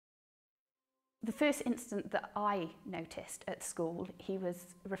The first incident that I noticed at school, he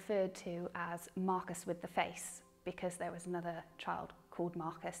was referred to as Marcus with the face because there was another child called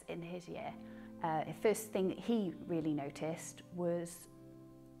Marcus in his year. The first thing that he really noticed was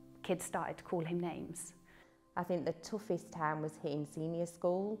kids started to call him names. I think the toughest time was hitting senior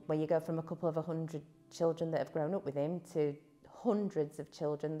school, where you go from a couple of 100 children that have grown up with him to hundreds of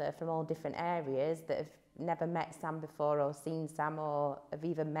children that are from all different areas that have never met Sam before or seen Sam or have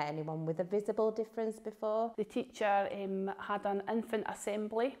even met anyone with a visible difference before. The teacher had an infant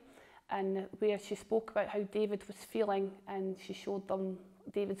assembly and where she spoke about how David was feeling, and she showed them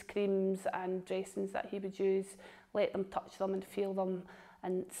David's creams and dressings that he would use, let them touch them and feel them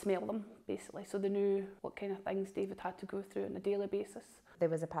and smell them basically, so they knew what kind of things David had to go through on a daily basis. There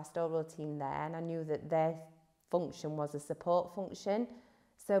was a pastoral team there and I knew that their function was a support function.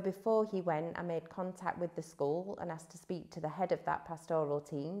 So before he went, I made contact with the school and asked to speak to the head of that pastoral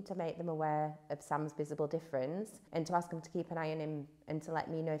team to make them aware of Sam's visible difference and to ask him to keep an eye on him and to let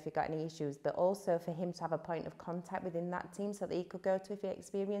me know if he got any issues, but also for him to have a point of contact within that team so that he could go to if he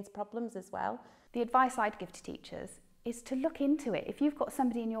experienced problems as well. The advice I'd give to teachers is to look into it. If you've got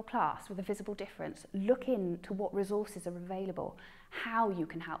somebody in your class with a visible difference, look into what resources are available, how you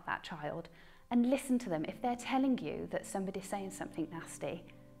can help that child, and listen to them. If they're telling you that somebody's saying something nasty,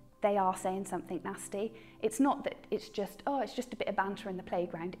 they are saying something nasty. It's not that it's just a bit of banter in the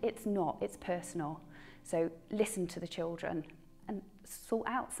playground. It's not, it's personal. So listen to the children and sort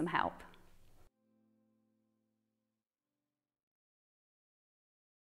out some help.